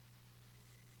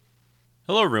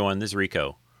Hello, everyone. This is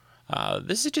Rico.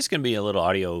 This is just going to be a little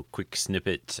audio quick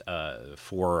snippet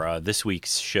for this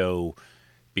week's show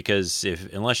because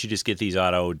unless you just get these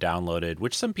auto downloaded,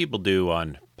 which some people do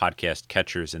on podcast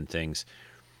catchers and things,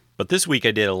 but this week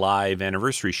I did a live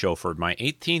anniversary show for my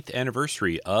 18th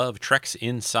anniversary of Treks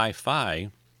in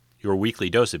Sci-Fi, your weekly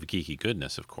dose of geeky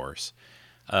goodness, of course.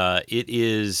 It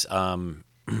is a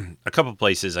couple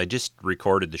places. I just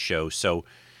recorded the show, so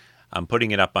I'm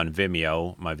putting it up on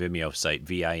Vimeo, my Vimeo site,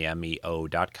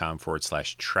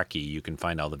 vimeo.com/Trekkie. You can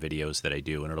find all the videos that I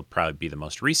do, and it'll probably be the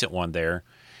most recent one there.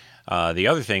 The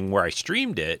other thing, where I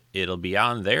streamed it, it'll be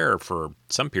on there for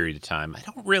some period of time. I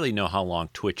don't really know how long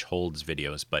Twitch holds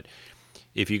videos, but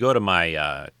if you go to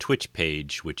my Twitch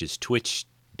page, which is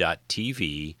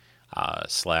twitch.tv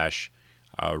slash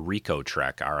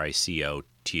RicoTrek,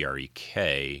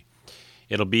 RicoTrek,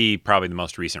 it'll be probably the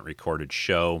most recent recorded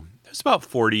show. It's about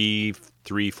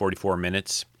 43, 44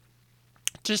 minutes.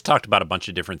 Just talked about a bunch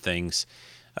of different things.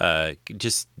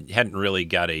 Just hadn't really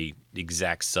got a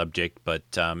exact subject, but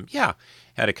yeah,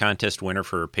 had a contest winner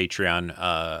for a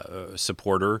Patreon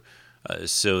supporter.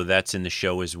 So that's in the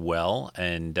show as well.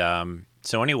 And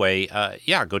so anyway,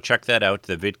 yeah, go check that out,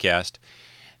 the vidcast.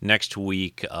 Next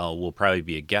week will probably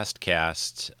be a guest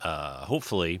cast,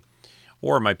 hopefully,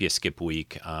 or it might be a skip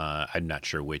week. I'm not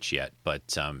sure which yet,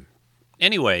 but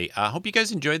anyway, I hope you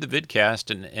guys enjoyed the vidcast,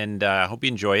 and I hope you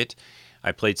enjoy it.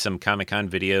 I played some Comic-Con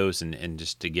videos and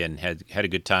just, again, had a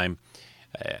good time.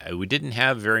 We didn't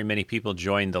have very many people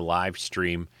join the live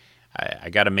stream. I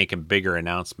got to make a bigger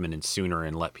announcement and sooner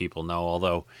and let people know,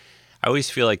 although I always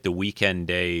feel like the weekend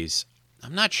days,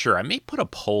 I'm not sure. I may put a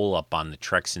poll up on the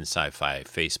Treks in Sci-Fi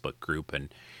Facebook group,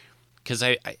 and because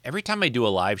I every time I do a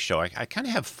live show, I kind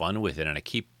of have fun with it, and I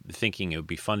keep thinking it would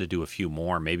be fun to do a few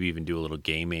more, maybe even do a little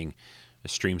gaming,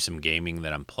 stream some gaming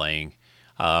that I'm playing.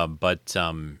 But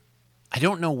I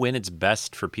don't know when it's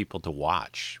best for people to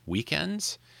watch.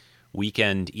 Weekends,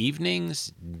 weekend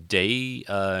evenings, day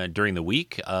during the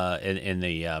week, in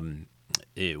the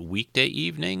weekday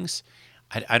evenings.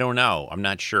 I don't know. I'm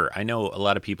not sure. I know a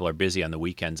lot of people are busy on the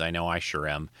weekends. I know I sure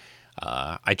am.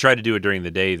 I try to do it during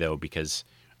the day, though, because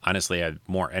honestly, I have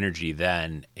more energy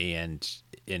then, and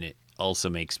it also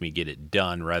makes me get it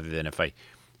done rather than if I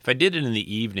did it in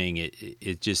the evening,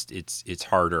 it's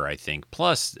harder, I think.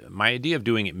 Plus, my idea of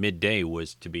doing it midday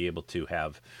was to be able to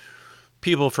have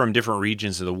people from different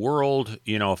regions of the world.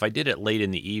 You know, if I did it late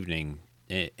in the evening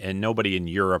and nobody in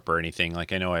Europe or anything,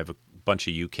 like I know I have a bunch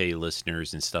of UK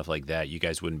listeners and stuff like that, you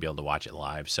guys wouldn't be able to watch it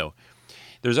live. So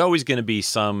there's always going to be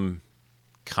some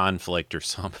conflict or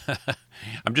some.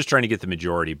 I'm just trying to get the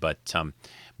majority, but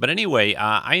anyway,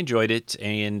 I enjoyed it,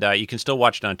 and you can still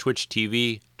watch it on Twitch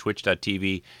TV,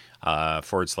 twitch.tv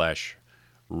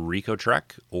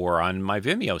 /RicoTrek, or on my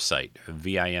Vimeo site,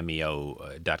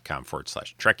 vimeo.com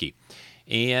 /Trekkie.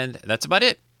 And that's about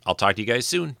it. I'll talk to you guys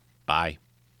soon. Bye.